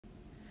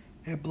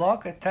A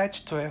block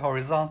attached to a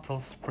horizontal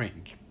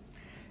spring.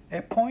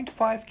 A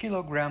 0.5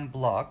 kilogram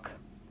block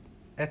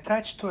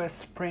attached to a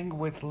spring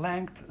with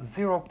length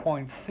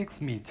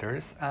 0.6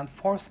 meters and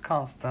force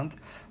constant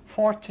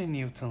 40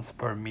 newtons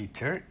per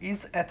meter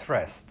is at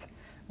rest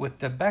with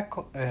the back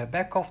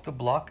of the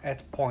block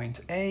at point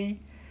A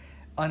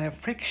on a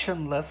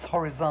frictionless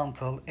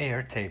horizontal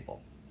air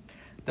table.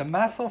 The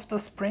mass of the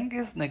spring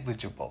is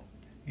negligible.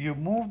 You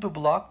move the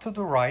block to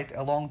the right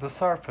along the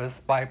surface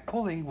by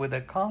pulling with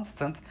a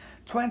constant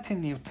 20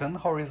 Newton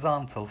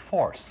horizontal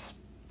force.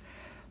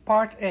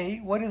 Part A.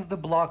 What is the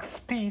block's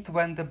speed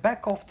when the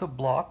back of the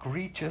block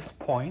reaches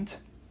point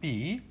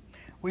B,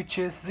 which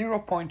is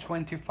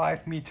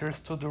 0.25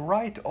 meters to the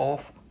right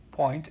of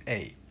point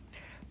A?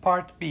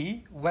 Part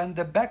B. When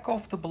the back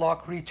of the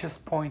block reaches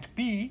point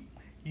B,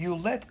 you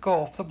let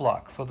go of the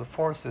block, so the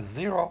force is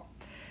 0.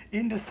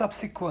 In the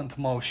subsequent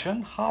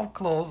motion, how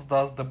close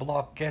does the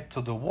block get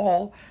to the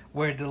wall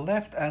where the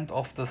left end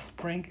of the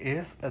spring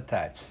is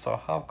attached? So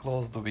how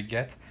close do we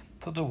get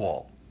to the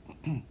wall?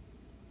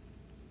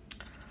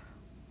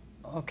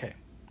 Okay,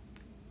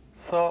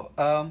 so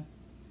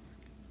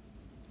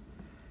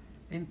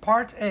in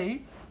part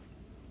A,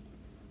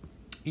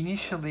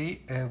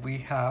 initially we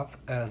have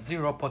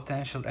zero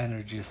potential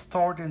energy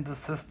stored in the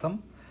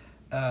system.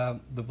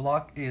 The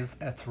block is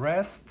at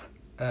rest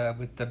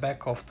with the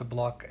back of the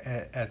block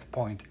at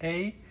point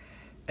A,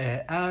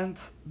 and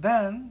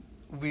then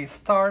we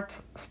start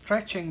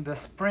stretching the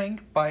spring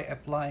by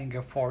applying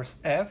a force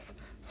F,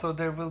 so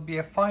there will be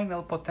a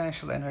final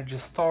potential energy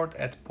stored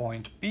at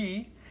point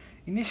B.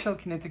 Initial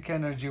kinetic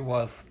energy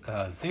was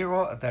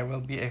 0. There will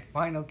be a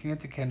final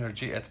kinetic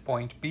energy at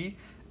point B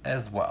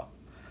as well.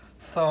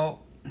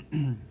 So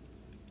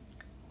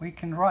we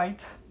can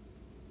write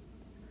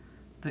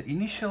the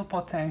initial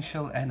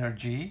potential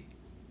energy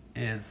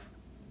is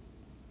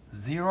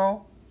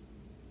 0.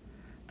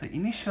 The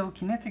initial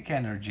kinetic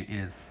energy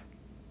is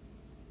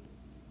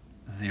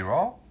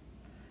 0.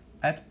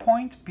 At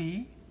point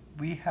B,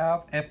 we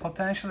have a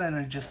potential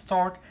energy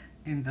stored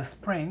in the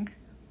spring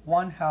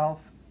 1/2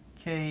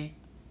 K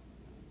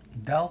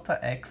delta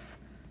X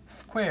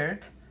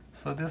squared.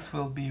 So this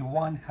will be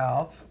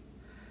 1/2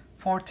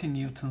 40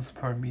 newtons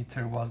per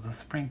meter was the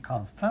spring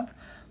constant,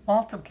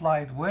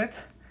 multiplied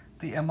with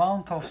the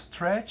amount of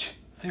stretch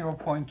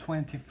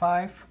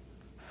 0.25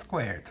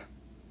 squared.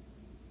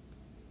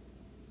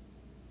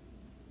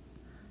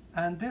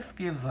 And this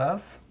gives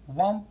us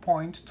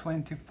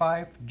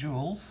 1.25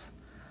 joules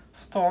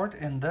stored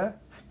in the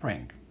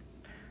spring.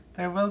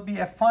 There will be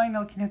a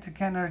final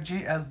kinetic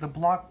energy as the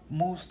block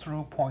moves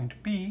through point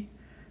B.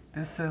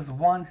 This is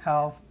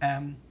 1/2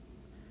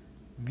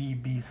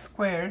 mvb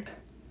squared.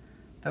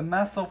 The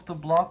mass of the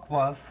block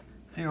was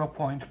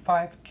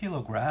 0.5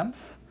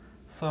 kilograms.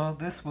 So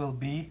this will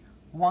be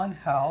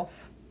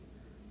 1/2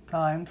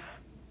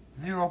 times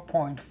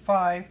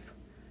 0.5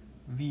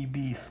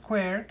 vb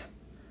squared.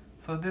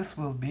 So this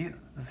will be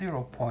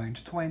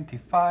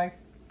 0.25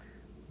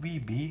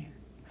 vb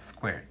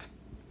squared.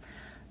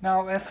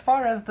 Now, as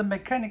far as the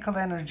mechanical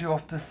energy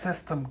of the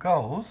system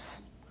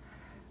goes,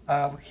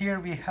 here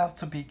we have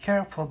to be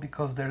careful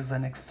because there is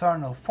an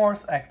external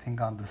force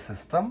acting on the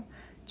system.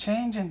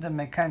 Change in the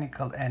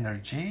mechanical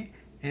energy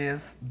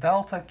is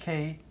delta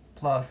K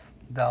plus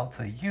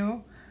delta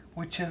U,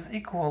 which is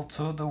equal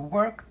to the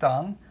work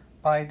done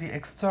by the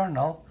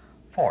external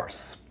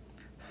force.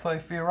 So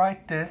if we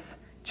write this,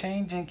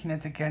 change in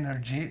kinetic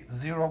energy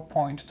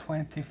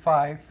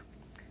 0.25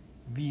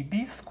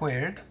 Vb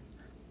squared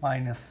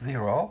minus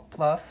 0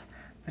 plus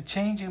the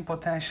change in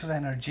potential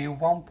energy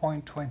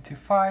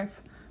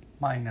 1.25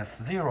 minus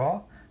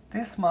 0.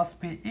 This must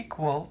be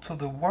equal to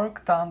the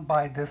work done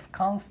by this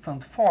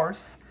constant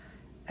force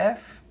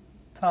F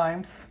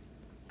times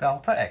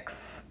delta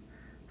X.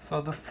 So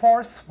the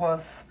force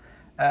was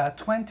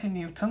 20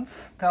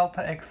 newtons,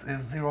 delta X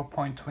is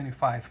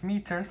 0.25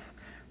 meters,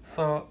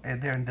 so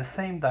they're in the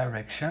same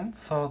direction,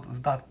 so the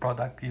dot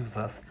product gives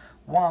us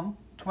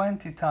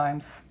 20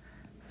 times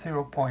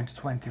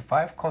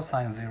 0.25,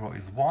 cosine 0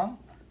 is 1,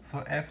 so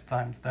F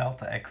times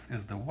delta X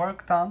is the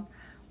work done,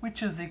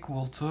 which is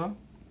equal to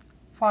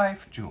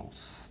 5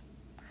 joules.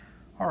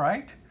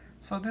 Alright,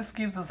 so this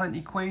gives us an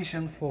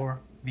equation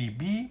for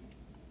Vb,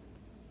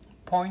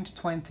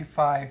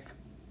 0.25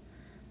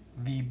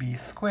 Vb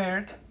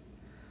squared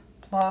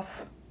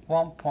plus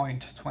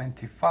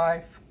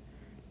 1.25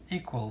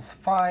 equals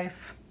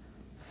 5.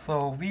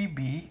 So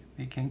Vb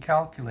we can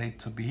calculate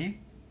to be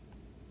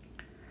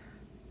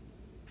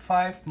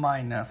 5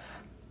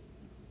 minus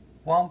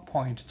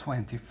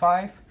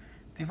 1.25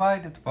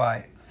 divided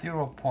by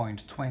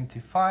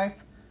 0.25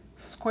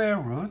 square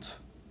root,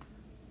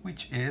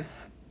 which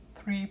is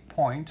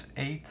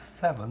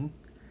 3.87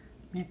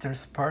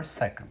 meters per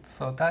second.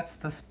 So that's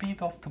the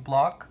speed of the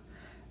block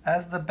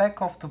as the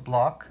back of the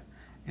block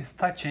is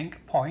touching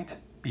point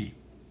B.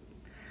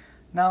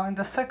 Now in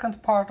the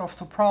second part of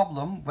the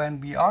problem, when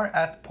we are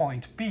at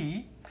point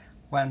B,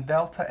 when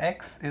delta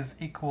X is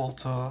equal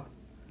to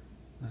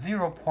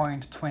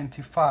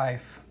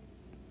 0.25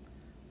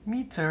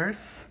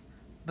 meters,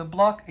 the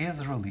block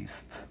is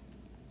released.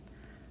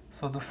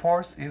 So the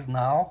force is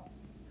now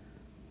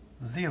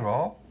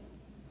 0.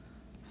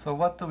 So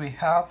what do we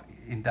have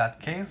in that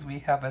case? We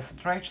have a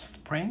stretched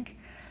spring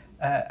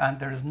and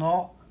there is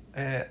no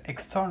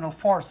external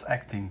force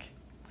acting.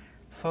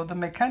 So the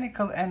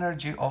mechanical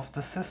energy of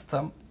the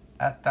system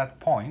at that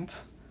point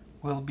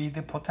will be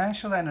the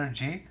potential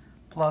energy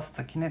plus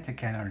the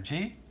kinetic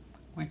energy,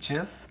 which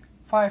is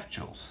 5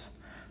 joules.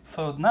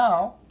 So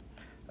now,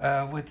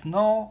 with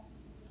no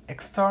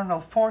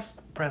external force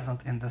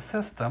present in the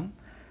system,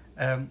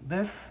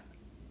 this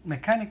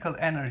mechanical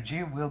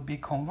energy will be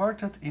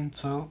converted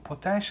into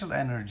potential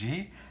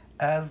energy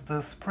as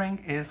the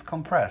spring is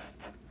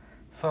compressed.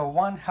 So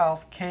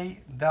 1/2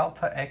 k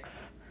delta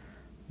x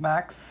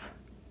max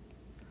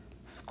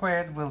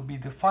squared will be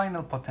the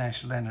final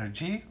potential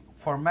energy.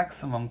 For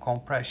maximum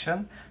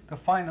compression, the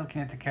final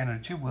kinetic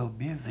energy will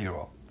be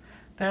 0.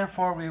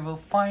 Therefore, we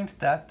will find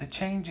that the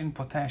change in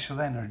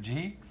potential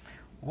energy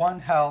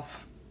 1/2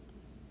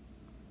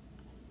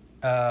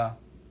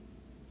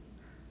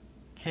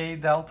 k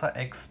delta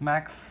x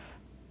max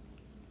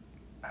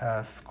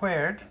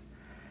squared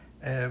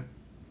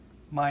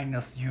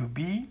minus ub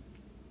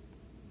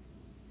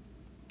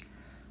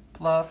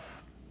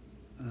plus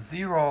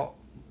 0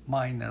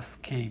 minus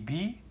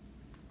kb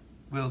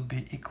will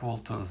be equal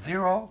to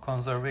 0,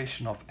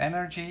 conservation of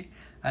energy,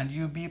 and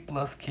ub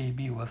plus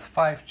kb was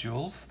 5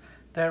 joules.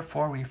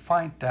 Therefore, we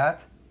find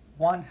that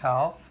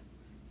 1/2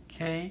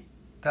 k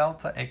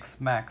delta x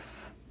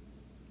max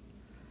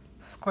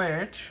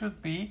squared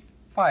should be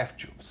 5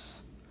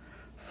 joules.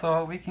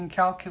 So we can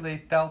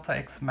calculate delta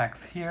x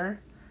max here.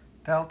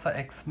 Delta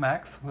x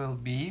max will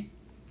be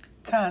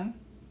 10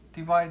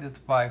 divided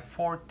by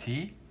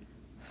 40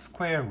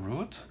 square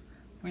root,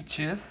 which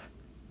is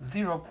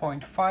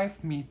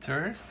 0.5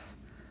 meters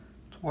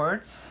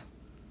towards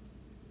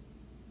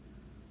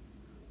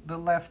the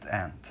left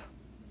end.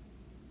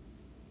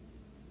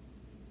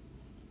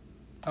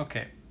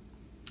 Okay,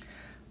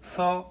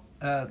 so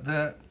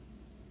the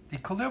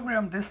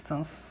equilibrium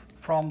distance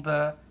from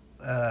the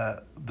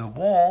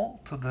wall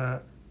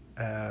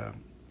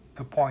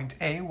to point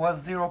A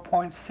was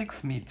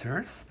 0.6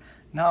 meters.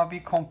 Now we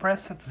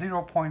compress at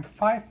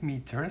 0.5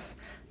 meters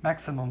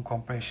maximum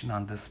compression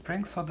on the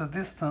spring, so the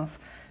distance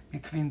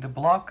between the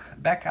block,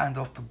 back end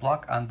of the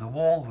block and the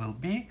wall will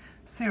be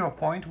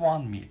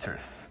 0.1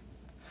 meters.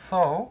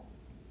 So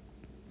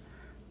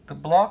the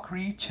block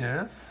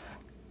reaches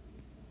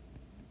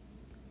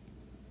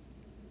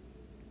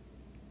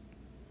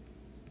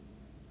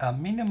a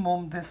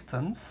minimum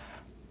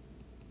distance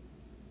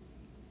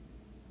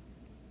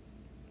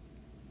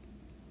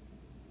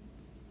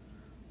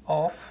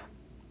of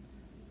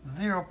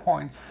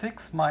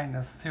 0.6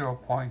 minus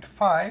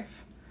 0.5,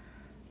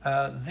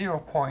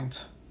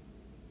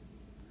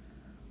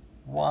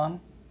 0.10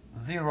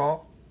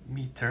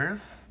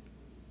 meters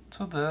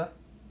to the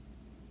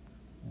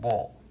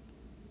wall.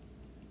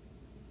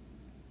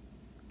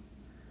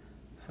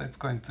 So it's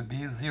going to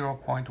be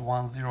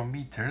 0.10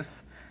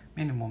 meters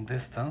minimum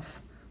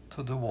distance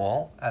to the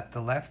wall at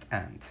the left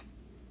end.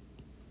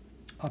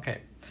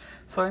 Okay,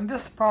 so in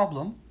this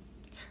problem,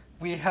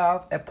 we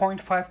have a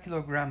 0.5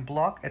 kilogram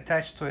block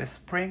attached to a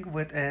spring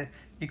with a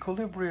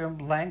equilibrium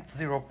length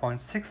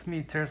 0.6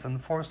 meters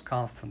and force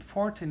constant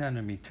 40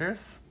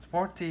 nanometers,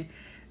 40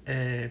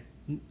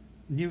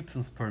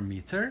 newtons per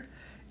meter.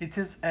 It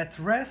is at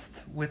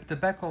rest with the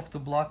back of the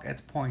block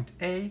at point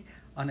A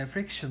on a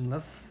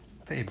frictionless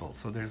table,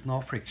 so there's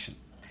no friction.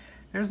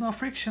 There's no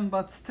friction,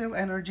 but still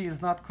energy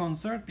is not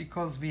conserved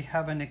because we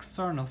have an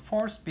external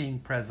force being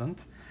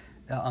present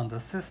on the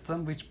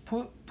system, which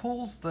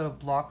pulls the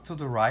block to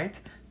the right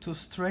to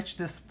stretch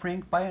the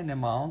spring by an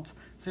amount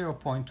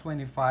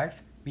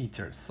 0.25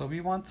 meters. So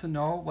we want to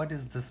know what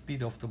is the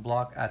speed of the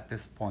block at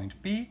this point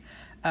B,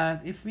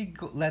 and if we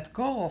let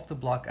go of the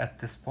block at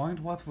this point,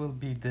 what will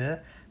be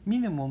the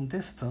minimum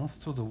distance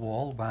to the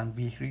wall when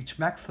we reach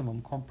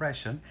maximum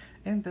compression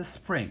in the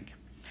spring.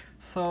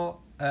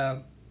 So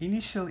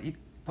initial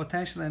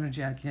potential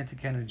energy and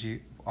kinetic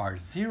energy are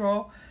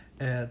 0.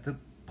 The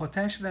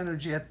potential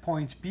energy at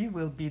point B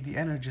will be the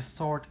energy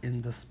stored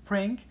in the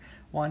spring,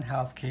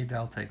 1/2 k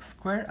delta x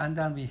squared, and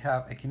then we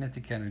have a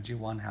kinetic energy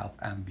 1/2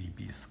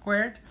 mvb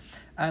squared,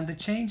 and the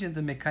change in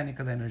the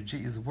mechanical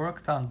energy is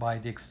work done by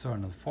the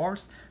external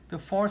force. The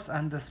force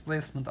and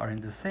displacement are in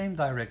the same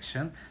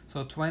direction,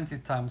 so 20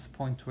 times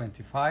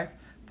 0.25,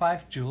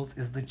 5 joules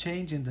is the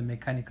change in the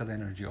mechanical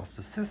energy of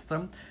the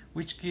system,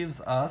 which gives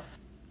us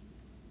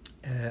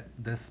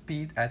the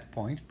speed at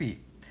point B.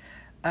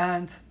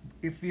 And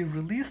if we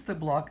release the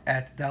block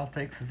at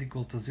delta x is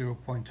equal to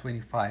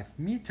 0.25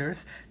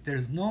 meters, there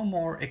is no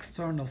more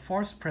external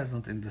force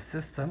present in the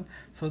system,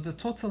 so the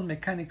total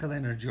mechanical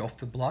energy of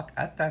the block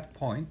at that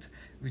point,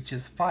 which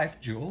is 5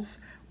 joules,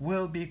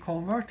 will be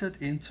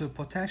converted into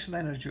potential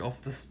energy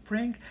of the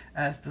spring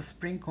as the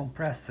spring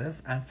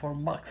compresses, and for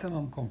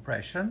maximum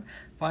compression,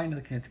 final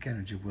kinetic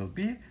energy will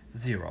be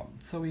 0.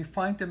 So we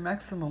find the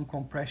maximum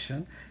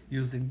compression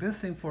using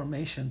this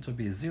information to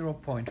be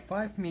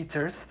 0.5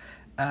 meters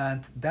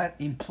and that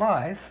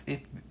implies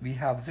if we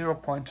have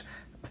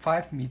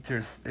 0.5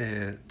 meters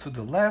to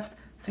the left,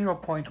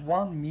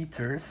 0.1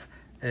 meters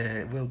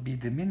will be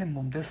the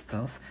minimum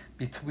distance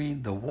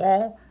between the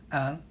wall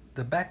and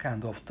the back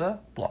end of the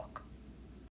block.